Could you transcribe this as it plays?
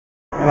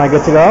Am I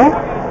good to go?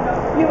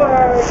 You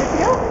are good to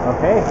go.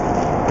 Okay.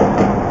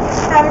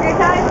 Have a great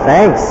time.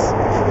 Thanks.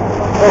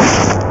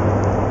 Oh.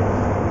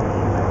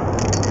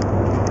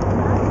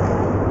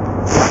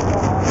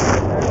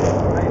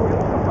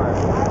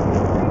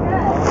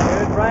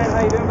 Good, Brian.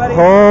 How you doing, buddy?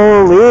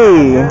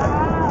 Holy.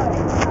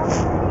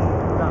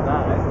 Not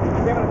bad, eh?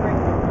 Came on a great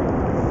time.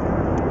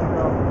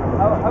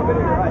 How good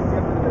are your eyes? Do you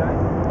have really good eyes?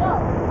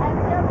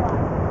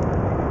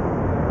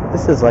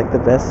 This is like the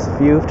best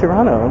view of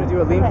Toronto. Want to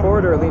do a lean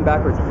forward or a lean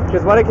backwards?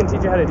 Because what I can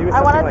teach you how to do is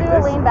I something want to like do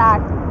this. a lean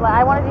back.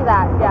 I want to do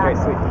that. Yeah. Okay,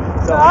 sweet.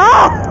 So,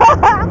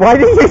 Why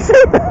did you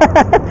say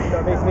that? so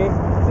face me.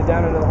 Sit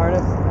down into the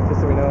harness, just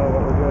so we know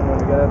what we're doing when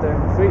we get out there.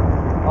 Sweet.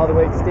 All the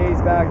weight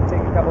stays back. Take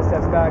a couple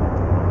steps back.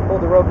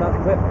 Hold the rope, not the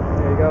clip.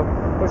 There you go.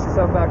 Push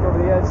yourself back over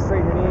the edge.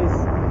 Straighten your knees.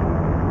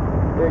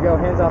 There you go.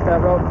 Hands off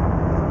that rope.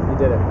 You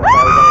did it. That's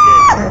how we're gonna do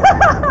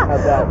it.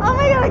 How's that? Oh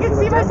my god, I can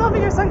see myself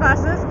in your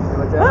sunglasses. You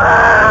look down.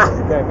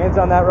 Okay, hands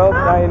on that rope.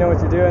 Now you know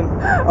what you're doing.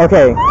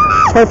 Okay,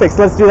 perfect.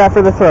 So let's do that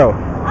for the throw.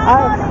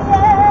 I'm on the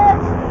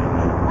edge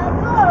of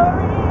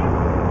glory,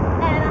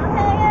 and I'm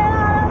hanging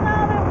on a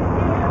moment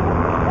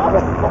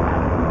with you.